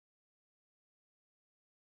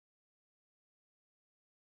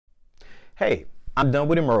Hey, I'm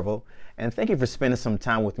Dunwoody Mirvil, and thank you for spending some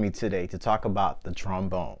time with me today to talk about the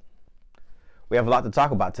trombone. We have a lot to talk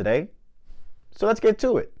about today, so let's get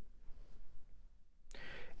to it.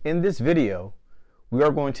 In this video, we are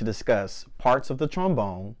going to discuss parts of the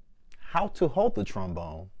trombone, how to hold the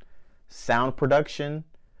trombone, sound production,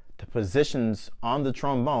 the positions on the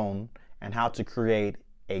trombone, and how to create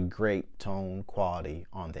a great tone quality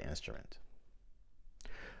on the instrument.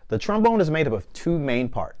 The trombone is made up of two main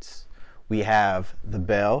parts. We have the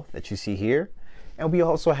bell that you see here, and we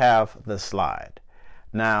also have the slide.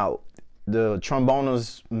 Now, the trombone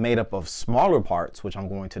is made up of smaller parts, which I'm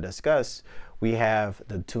going to discuss. We have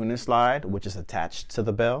the tuning slide, which is attached to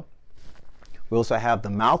the bell. We also have the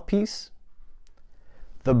mouthpiece,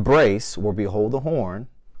 the brace where we hold the horn.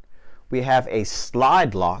 We have a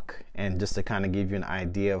slide lock, and just to kind of give you an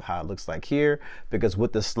idea of how it looks like here, because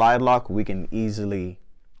with the slide lock, we can easily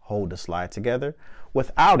hold the slide together.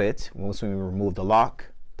 Without it, once we remove the lock,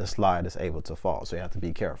 the slide is able to fall, so you have to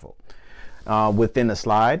be careful. Within the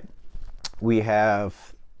slide, we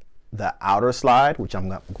have the outer slide, which I'm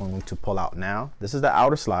not going to pull out now. This is the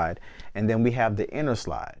outer slide, and then we have the inner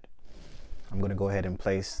slide. I'm going to go ahead and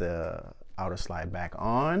place the outer slide back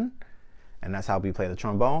on, and that's how we play the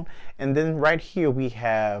trombone. And then right here we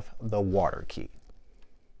have the water key,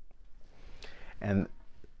 and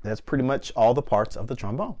that's pretty much all the parts of the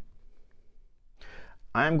trombone.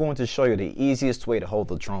 I'm going to show you the easiest way to hold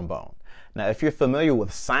the trombone. Now, if you're familiar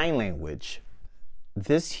with sign language,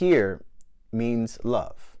 this here means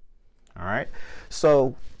love. All right,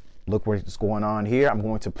 so look what's going on here. I'm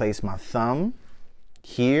going to place my thumb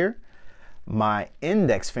here, my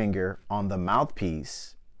index finger on the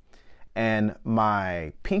mouthpiece, and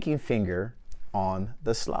my pinky finger on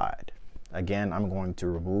the slide. Again, I'm going to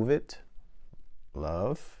remove it.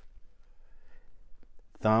 Love,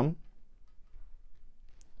 thumb,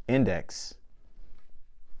 index,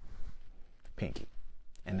 pinky,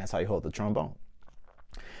 and that's how you hold the trombone.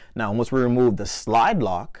 Now, once we remove the slide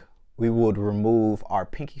lock, we would remove our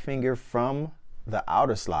pinky finger from the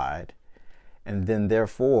outer slide, and then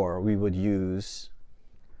therefore we would use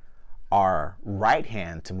our right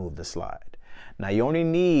hand to move the slide. Now, you only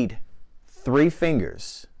need 3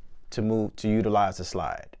 fingers to utilize the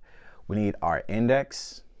slide. We need our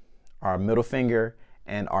index, our middle finger,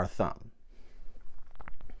 and our thumb.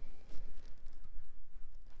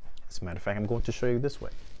 As a matter of fact, I'm going to show you this way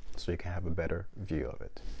so you can have a better view of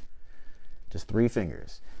it. Just 3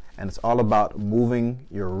 fingers. And it's all about moving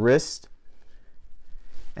your wrist,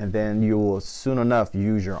 and then you will soon enough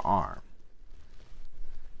use your arm.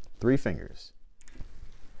 3 fingers.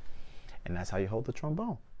 And that's how you hold the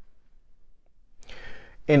trombone.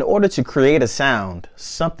 In order to create a sound,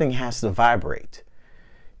 something has to vibrate.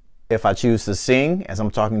 If I choose to sing, as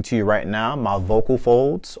I'm talking to you right now, my vocal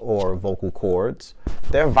folds or vocal cords,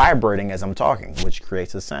 they're vibrating as I'm talking, which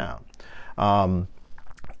creates a sound. And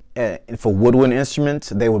for woodwind instruments,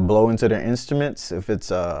 they would blow into their instruments. If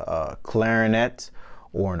it's a clarinet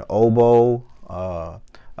or an oboe, a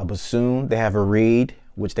bassoon, they have a reed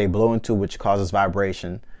which they blow into, which causes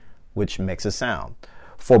vibration, which makes a sound.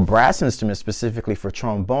 For brass instruments, specifically for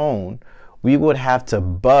trombone, we would have to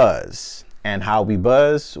buzz. And how we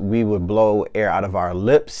buzz, we would blow air out of our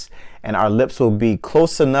lips, and our lips will be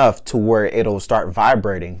close enough to where it'll start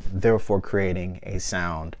vibrating, therefore creating a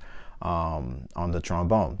sound on the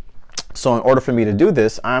trombone. So in order for me to do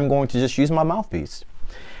this, I'm going to just use my mouthpiece.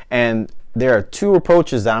 And there are 2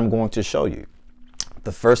 approaches that I'm going to show you.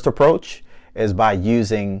 The first approach is by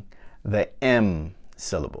using the M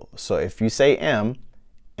syllable. So if you say M,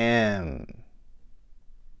 M.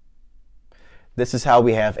 This is how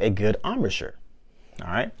we have a good embouchure. All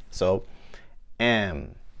right, so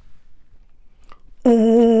M.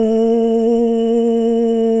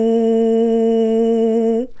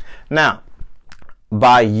 Now,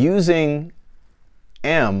 by using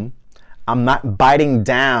M, I'm not biting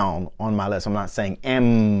down on my lips. I'm not saying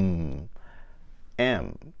M,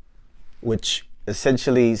 M, which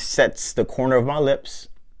essentially sets the corner of my lips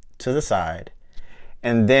to the side,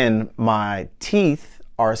 and then my teeth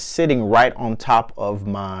are sitting right on top of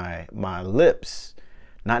my lips,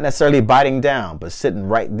 not necessarily biting down, but sitting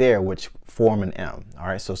right there, which form an M. All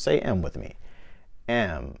right, so say M with me.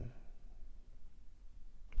 M.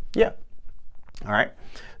 Yeah. All right.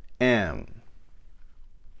 M.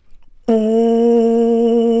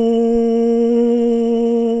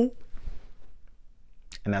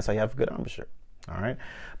 And that's how you have a good embouchure. All right.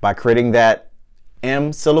 By creating that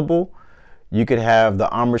M syllable, you could have the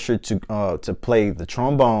embouchure to play the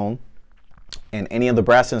trombone and any of the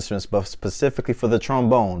brass instruments, but specifically for the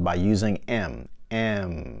trombone by using M.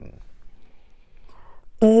 M.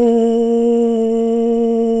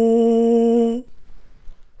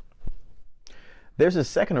 There's a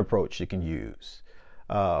second approach you can use.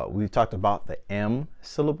 We've talked about the M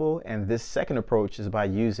syllable, and this second approach is by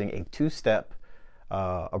using a two-step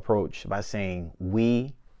approach by saying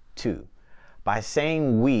we, two. By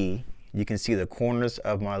saying we, you can see the corners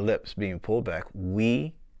of my lips being pulled back.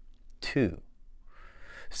 We, two.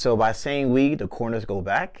 So by saying we, the corners go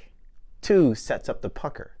back. Two sets up the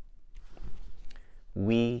pucker.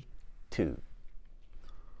 We, two.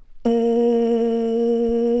 All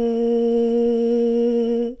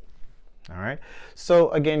right. So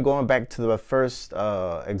again, going back to the first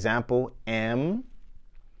example, M.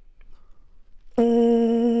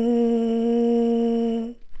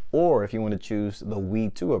 Or if you want to choose the we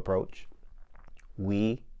two approach,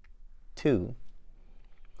 we two.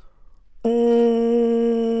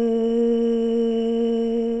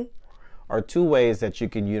 Are two ways that you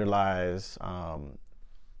can utilize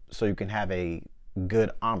so you can have a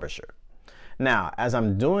good embouchure. Now, as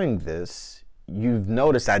I'm doing this, you've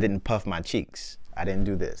noticed I didn't puff my cheeks. I didn't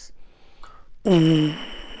do this. Because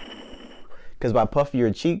by puffing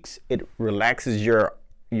your cheeks, it relaxes your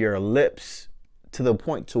lips to the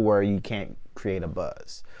point to where you can't create a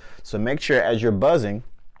buzz. So make sure as you're buzzing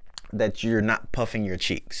that you're not puffing your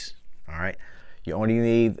cheeks. All right. You only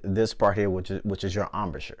need this part here, which is your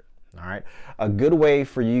embouchure. All right. A good way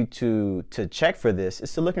for you to check for this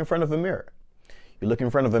is to look in front of a mirror. You look in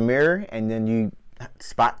front of a mirror and then you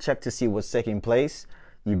spot check to see what's taking place.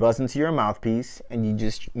 You buzz into your mouthpiece and you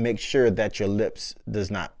just make sure that your lips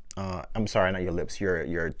does not, I'm sorry, not your lips,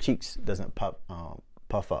 your cheeks doesn't puff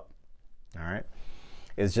up. All right.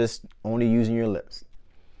 It's just only using your lips.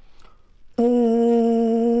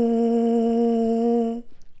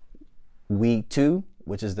 We two,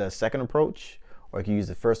 which is the second approach, or you can use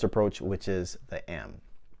the first approach, which is the M.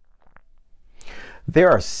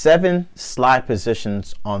 There are 7 slide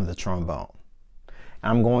positions on the trombone.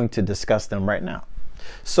 I'm going to discuss them right now.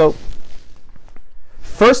 So,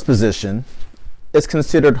 first position is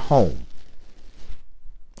considered home.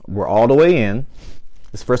 We're all the way in.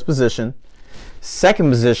 This first position. Second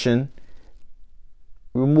position,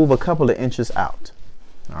 we move a couple of inches out.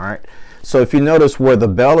 All right. So if you notice where the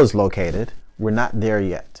bell is located, we're not there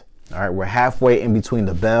yet. All right. We're halfway in between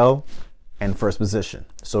the bell and first position.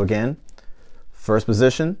 So again, first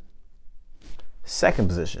position, second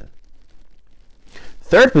position.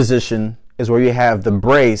 Third position is where you have the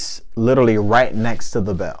brace literally right next to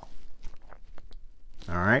the bell.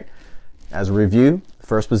 All right. As a review,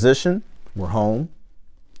 first position, we're home.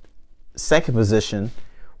 Second position,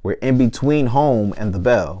 we're in between home and the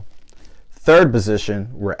bell. Third position,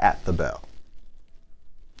 we're at the bell.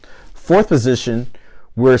 Fourth position,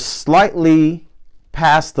 we're slightly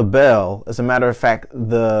past the bell. As a matter of fact,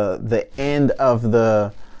 the end of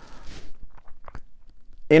the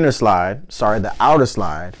inner slide, sorry, the outer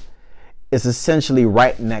slide, is essentially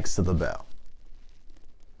right next to the bell.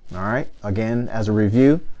 All right, again, as a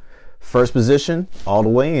review, first position, all the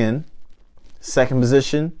way in. Second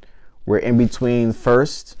position, we're in between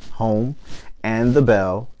first, home, and the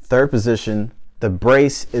bell. Third position, the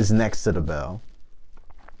brace is next to the bell.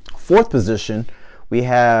 Fourth position, we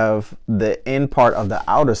have the end part of the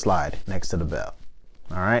outer slide next to the bell.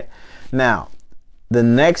 All right. Now, the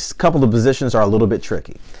next couple of positions are a little bit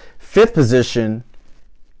tricky. Fifth position,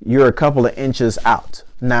 you're a couple of inches out.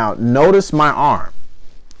 Now, notice my arm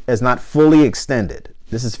is not fully extended.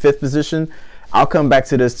 This is fifth position. I'll come back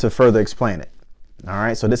to this to further explain it. All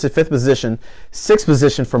right, so this is fifth position. Sixth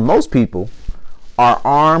position, for most people, our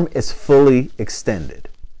arm is fully extended.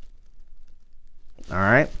 All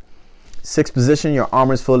right, sixth position, your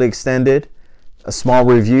arm is fully extended. A small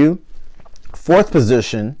review. Fourth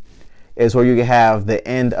position is where you have the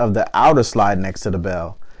end of the outer slide next to the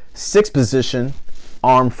bell. Sixth position,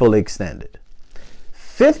 arm fully extended.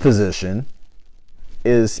 Fifth position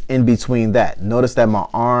is in between that. Notice that my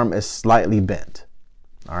arm is slightly bent.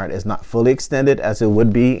 All right, it's not fully extended as it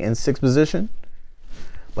would be in sixth position,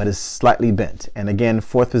 but it's slightly bent. And again,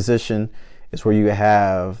 fourth position is where you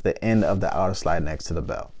have the end of the outer slide next to the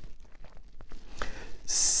bell.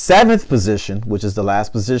 Seventh position, which is the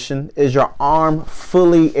last position, is your arm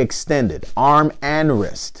fully extended, arm and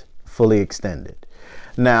wrist fully extended.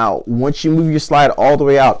 Now, once you move your slide all the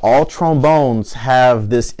way out, all trombones have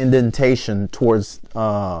this indentation towards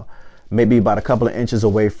maybe about a couple of inches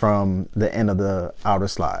away from the end of the outer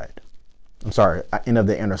slide. I'm sorry, end of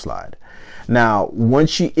the inner slide. Now,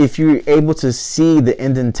 if you're able to see the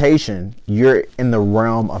indentation, you're in the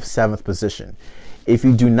realm of seventh position. If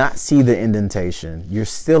you do not see the indentation, you're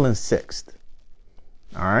still in sixth.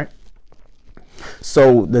 All right.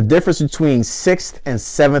 So the difference between 6th and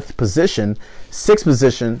 7th position, 6th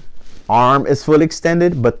position, arm is fully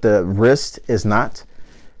extended, but the wrist is not.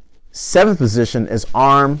 7th position is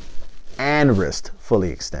arm and wrist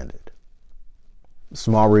fully extended.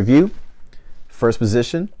 Small review. First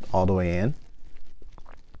position, all the way in.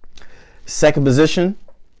 Second position,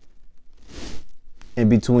 in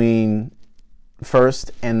between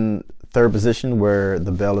first and third position where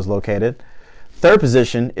the bell is located. Third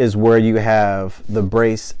position is where you have the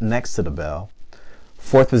brace next to the bell.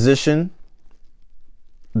 Fourth position,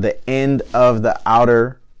 the end of the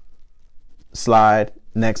outer slide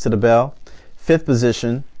next to the bell. Fifth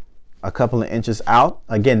position, a couple of inches out,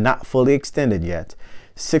 again not fully extended yet.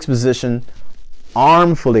 Sixth position,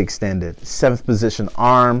 arm fully extended. Seventh position,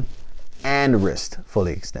 arm and wrist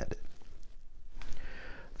fully extended.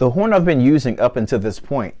 The horn I've been using up until this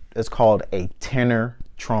point is called a tenor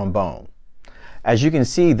trombone. As you can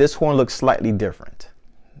see, this horn looks slightly different.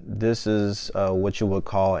 This is what you would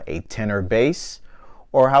call a tenor bass,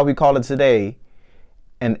 or how we call it today,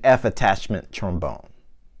 an F attachment trombone.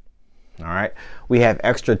 All right, we have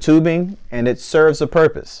extra tubing and it serves a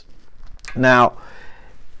purpose. Now,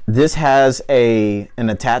 this has an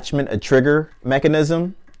attachment, a trigger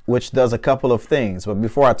mechanism, which does a couple of things. But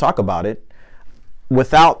before I talk about it,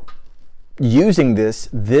 without using this,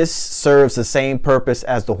 this serves the same purpose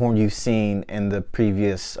as the horn you've seen in the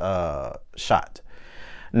previous shot.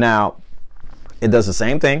 Now, it does the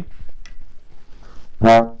same thing.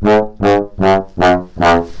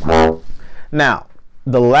 Now,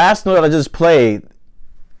 the last note that I just played,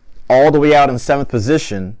 all the way out in 7th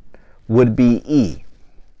position, would be E.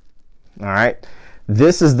 All right,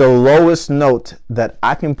 this is the lowest note that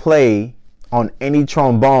I can play on any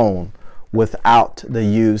trombone without the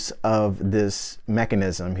use of this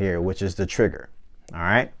mechanism here, which is the trigger. All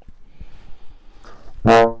right.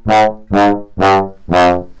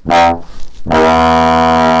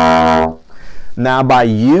 Now, by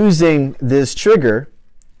using this trigger,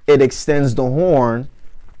 it extends the horn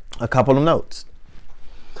a couple of notes.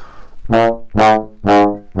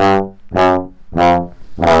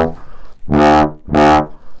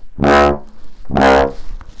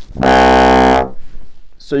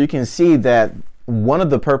 So you can see that one of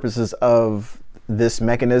the purposes of this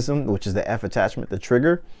mechanism, which is the F attachment, the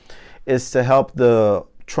trigger, is to help the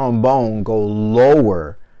trombone go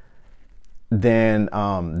lower than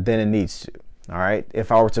it needs to. All right.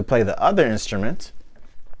 If I were to play the other instrument,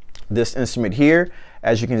 this instrument here,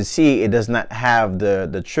 as you can see, it does not have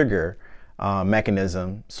the trigger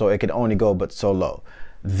mechanism, so it can only go but so low.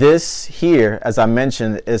 This here, as I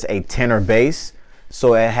mentioned, is a tenor bass.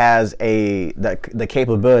 So it has the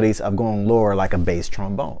capabilities of going lower like a bass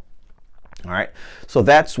trombone. All right. So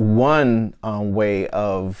that's one way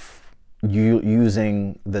of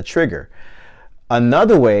using the trigger.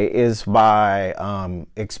 Another way is by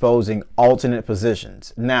exposing alternate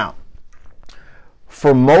positions. Now,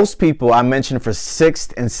 for most people, I mentioned for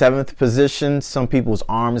 6th and 7th position, some people's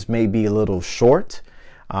arms may be a little short.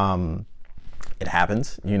 It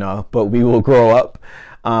happens, you know, but we will grow up.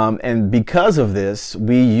 And because of this,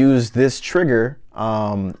 we use this trigger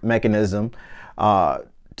mechanism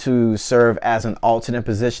to serve as an alternate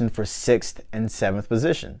position for 6th and 7th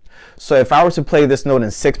position. So if I were to play this note in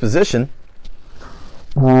 6th position,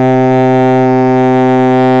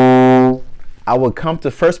 I would come to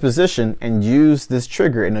 1st position and use this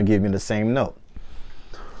trigger, and it'll give me the same note.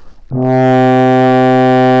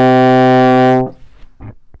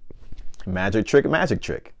 Magic trick, magic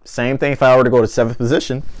trick. Same thing if I were to go to 7th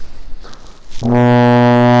position.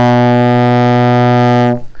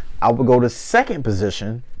 I would go to 2nd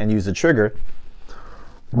position and use the trigger.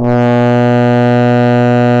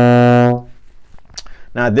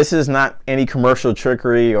 Now, this is not any commercial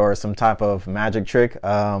trickery or some type of magic trick.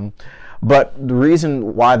 But the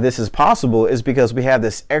reason why this is possible is because we have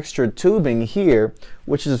this extra tubing here,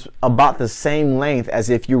 which is about the same length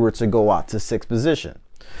as if you were to go out to 6th position.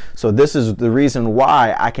 So this is the reason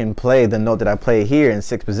why I can play the note that I play here in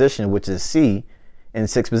 6th position, which is C, in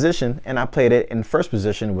 6th position, and I played it in 1st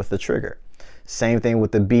position with the trigger. Same thing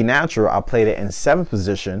with the B natural. I played it in 7th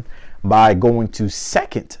position. By going to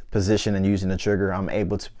 2nd position and using the trigger, I'm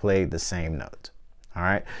able to play the same note. All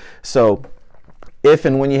right. So if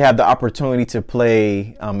and when you have the opportunity to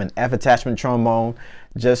play an F attachment trombone,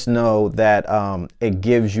 just know that it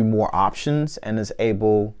gives you more options and is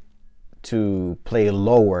able to play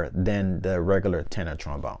lower than the regular tenor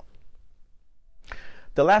trombone.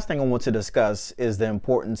 The last thing I want to discuss is the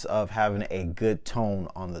importance of having a good tone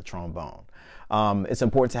on the trombone. It's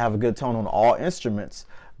important to have a good tone on all instruments,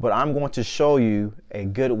 but I'm going to show you a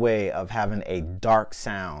good way of having a dark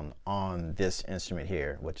sound on this instrument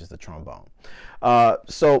here, which is the trombone.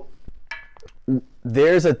 So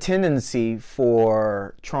there's a tendency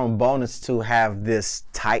for trombonists to have this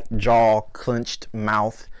tight jaw, clenched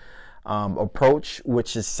mouth approach,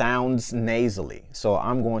 which sounds nasally. So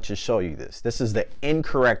I'm going to show you this. This is the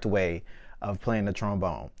incorrect way of playing the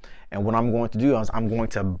trombone. And what I'm going to do is I'm going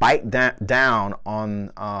to bite down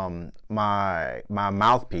on my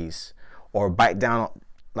mouthpiece, or bite down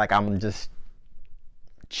like I'm just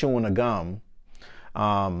chewing a gum,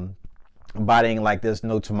 biting like there's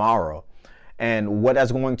no tomorrow. And what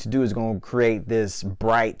that's going to do is going to create this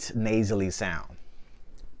bright nasally sound.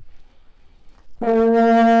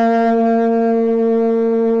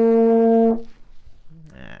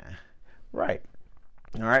 Right.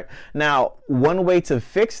 All right. Now, one way to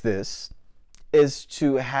fix this is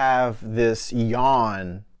to have this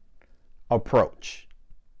yawn approach.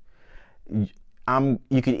 You can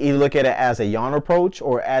either look at it as a yawn approach,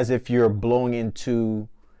 or as if you're blowing into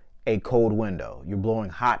a cold window. You're blowing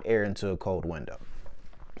hot air into a cold window.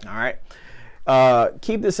 All right.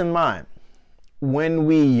 Keep this in mind. When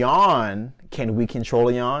we yawn, can we control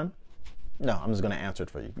a yawn? No, I'm just going to answer it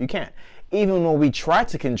for you. You can't. Even when we try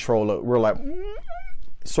to control it, we're like,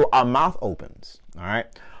 so our mouth opens. All right.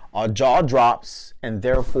 Our jaw drops, and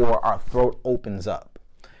therefore our throat opens up.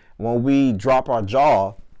 When we drop our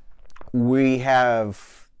jaw, we're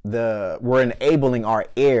enabling our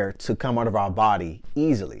air to come out of our body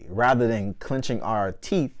easily, rather than clenching our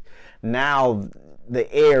teeth. Now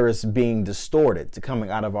the air is being distorted to coming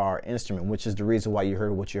out of our instrument, which is the reason why you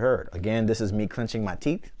heard what you heard. Again, this is me clenching my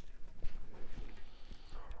teeth.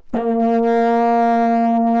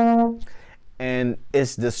 And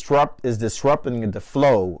it's disrupting the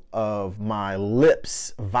flow of my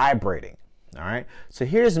lips vibrating. All right. So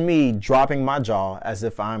here's me dropping my jaw as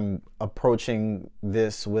if I'm approaching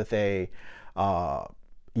this with a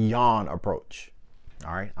yawn approach.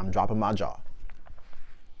 All right. I'm dropping my jaw.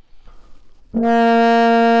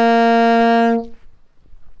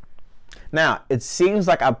 Now, it seems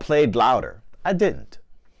like I played louder. I didn't.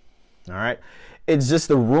 All right. It's just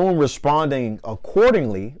the room responding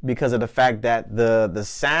accordingly because of the fact that the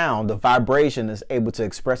sound, the vibration is able to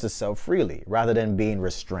express itself freely rather than being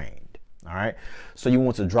restrained. All right. So you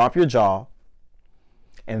want to drop your jaw,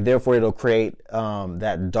 and therefore it'll create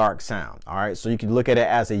that dark sound. All right. So you can look at it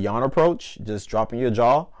as a yawn approach, just dropping your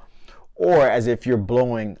jaw, or as if you're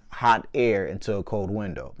blowing hot air into a cold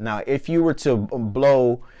window. Now, if you were to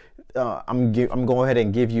blow, I'm going to go ahead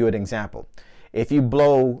and give you an example. If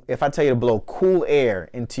I tell you to blow cool air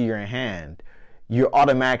into your hand, you're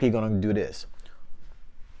automatically going to do this.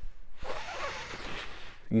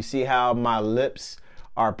 You see how my lips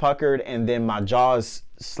are puckered and then my jaw is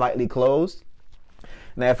slightly closed?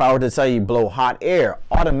 Now, if I were to tell you blow hot air,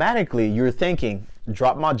 automatically you're thinking,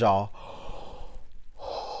 drop my jaw.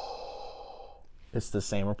 It's the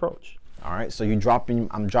same approach. All right, so I'm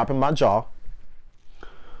dropping my jaw.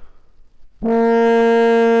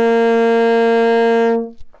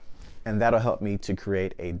 And that'll help me to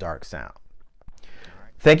create a dark sound.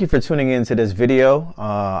 Thank you for tuning into this video.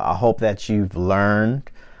 I hope that you've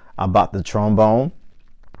learned about the trombone.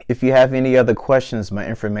 If you have any other questions, my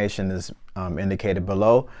information is indicated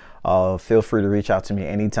below. Feel free to reach out to me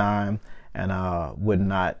anytime, and I would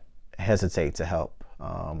not hesitate to help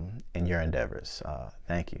in your endeavors.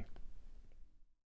 Thank you.